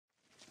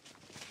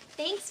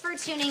Thanks for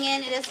tuning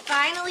in. It is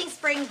finally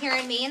spring here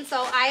in Maine,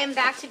 so I am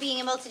back to being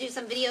able to do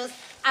some videos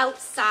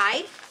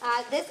outside.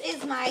 This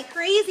is my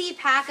crazy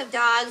pack of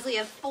dogs. We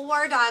have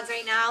 4 dogs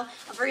right now.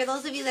 For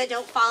those of you that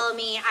don't follow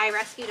me, I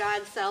rescue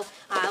dogs, so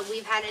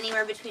we've had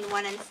anywhere between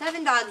 1 and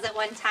 7 dogs at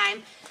one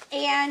time.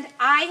 And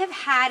I have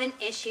had an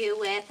issue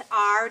with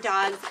our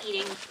dogs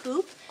eating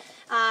poop.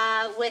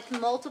 With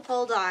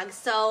multiple dogs.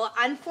 So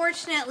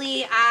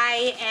unfortunately,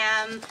 I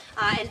am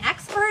an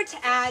expert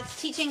at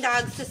teaching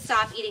dogs to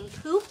stop eating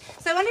poop.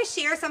 So I want to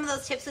share some of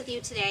those tips with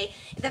you today.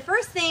 The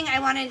first thing I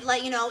want to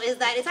let you know is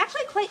that it's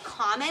actually quite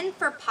common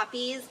for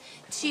puppies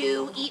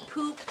to eat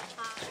poop.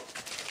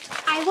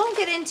 I won't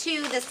get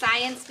into the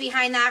science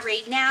behind that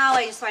right now.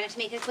 I just wanted to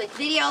make a quick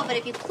video, but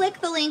if you click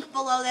the link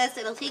below this,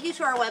 it'll take you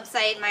to our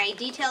website. My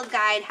detailed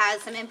guide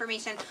has some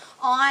information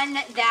on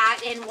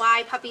that and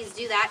why puppies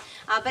do that.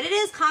 But it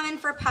is common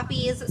for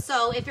puppies,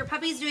 so if your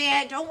puppy's doing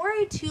it, don't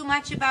worry too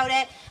much about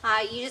it.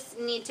 You just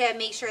need to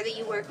make sure that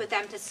you work with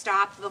them to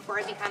stop before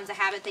it becomes a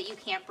habit that you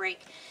can't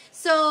break.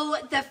 So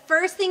the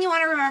first thing you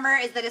want to remember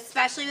is that,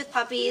 especially with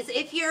puppies,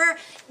 if you're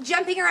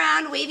jumping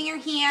around, waving your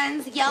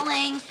hands,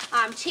 yelling,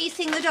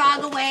 chasing the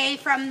dog away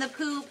from the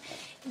poop,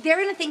 they're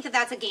going to think that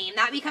that's a game.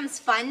 That becomes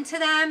fun to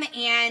them,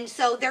 and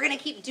so they're going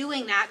to keep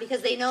doing that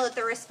because they know that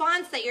the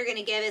response that you're going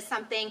to give is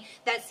something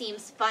that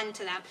seems fun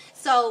to them.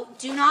 So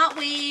do not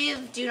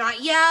wave, do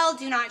not yell,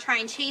 do not try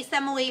and chase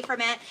them away from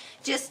it.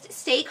 Just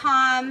stay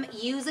calm,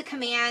 use a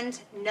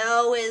command.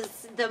 No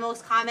is the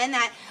most common.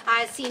 That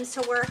seems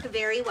to work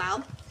very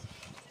well.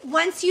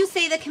 Once you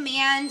say the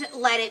command,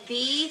 let it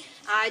be.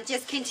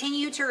 Just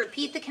continue to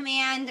repeat the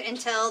command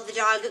until the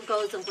dog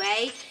goes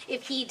away.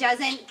 If he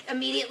doesn't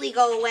immediately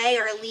go away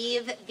or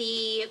leave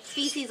the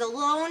feces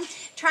alone,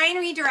 try and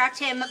redirect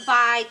him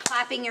by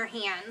clapping your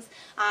hands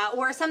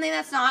or something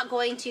that's not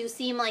going to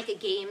seem like a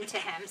game to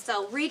him.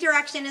 So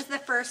redirection is the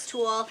first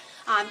tool.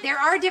 There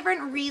are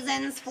different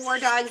reasons for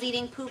dogs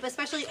eating poop,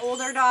 especially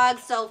older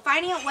dogs, so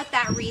finding out what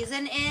that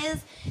reason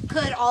is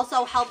could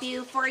also help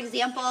you. For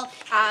example,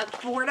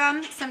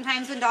 boredom.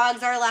 Sometimes when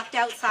dogs are left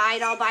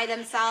outside all by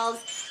themselves,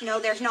 you know,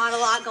 there's not a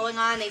lot going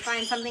on. They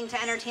find something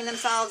to entertain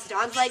themselves.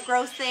 Dogs like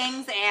gross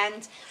things,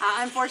 and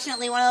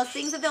unfortunately, one of those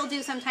things that they'll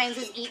do sometimes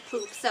is eat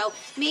poop. So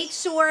make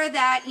sure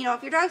that, you know,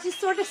 if your dog's just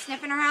sort of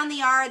sniffing around the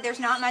yard, there's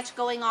not much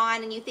going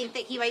on, and you think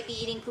that he might be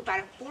eating poop out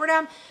of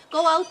boredom,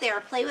 go out there,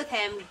 play with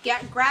him,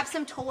 grab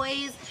some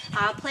toys,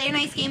 play a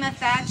nice game of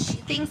fetch,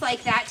 things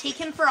like that. Take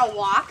him for a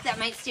walk. That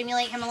might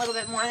stimulate him a little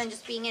bit more than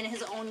just being in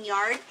his own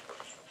yard.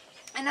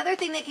 Another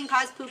thing that can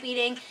cause poop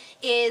eating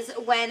is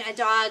when a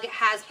dog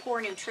has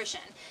poor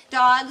nutrition.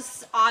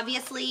 Dogs,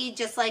 obviously,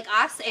 just like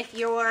us, if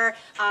you're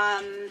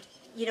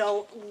you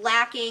know,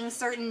 lacking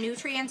certain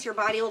nutrients, your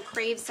body will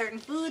crave certain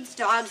foods.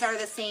 Dogs are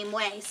the same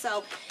way.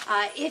 So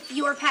if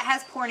your pet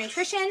has poor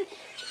nutrition,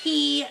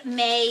 he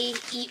may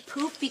eat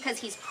poop because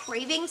he's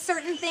craving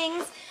certain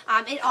things.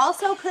 It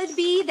also could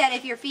be that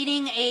if you're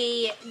feeding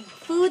a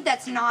food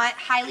that's not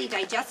highly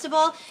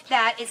digestible,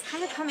 that it's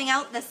kind of coming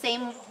out the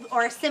same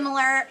or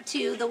similar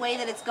to the way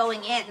that it's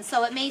going in.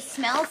 So it may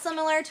smell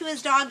similar to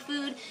his dog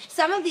food.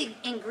 Some of the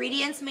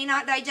ingredients may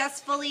not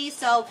digest fully,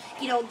 so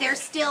you know, there's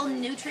still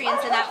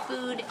nutrients in that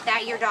food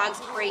that your dog's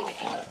craving.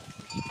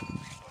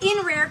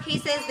 In rare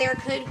cases, there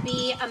could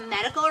be a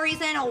medical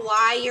reason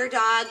why your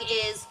dog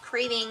is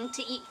craving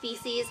to eat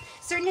feces.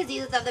 Certain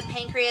diseases of the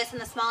pancreas and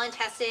the small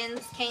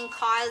intestines can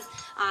cause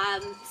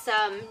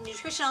some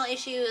nutritional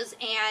issues,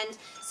 and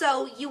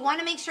so you want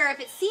to make sure, if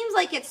it seems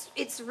like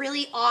it's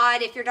really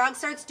odd, if your dog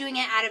starts doing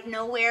it out of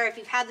nowhere, if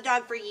you've had the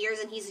dog for years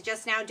and he's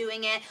just now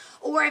doing it,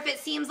 or if it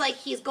seems like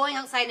he's going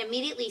outside and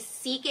immediately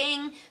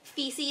seeking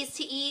feces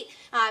to eat,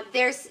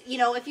 there's, you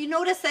know, if you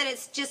notice that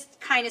it's just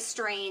kind of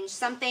strange,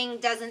 something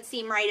doesn't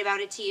seem right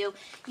about it to you,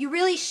 you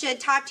really should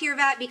talk to your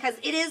vet, because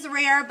it is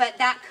rare, but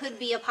that could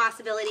be a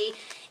possibility.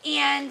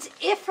 And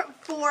if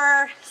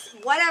for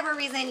whatever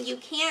reason you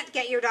can't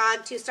get your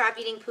dog to stop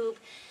eating poop,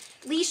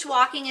 leash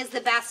walking is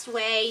the best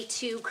way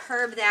to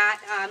curb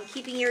that.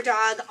 Keeping your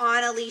dog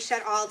on a leash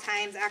at all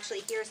times.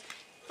 Actually, here's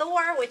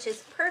Thor, which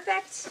is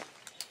perfect.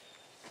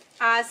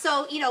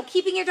 So, you know,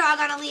 keeping your dog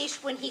on a leash,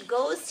 when he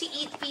goes to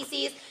eat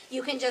feces,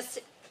 you can just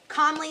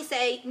calmly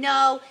say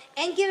no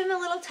and give him a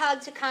little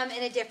tug to come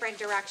in a different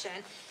direction.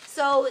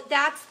 So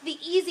that's the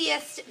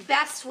easiest,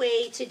 best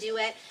way to do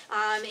it.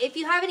 If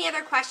you have any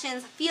other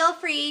questions, feel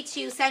free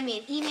to send me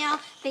an email.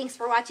 Thanks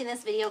for watching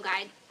this video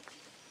guide.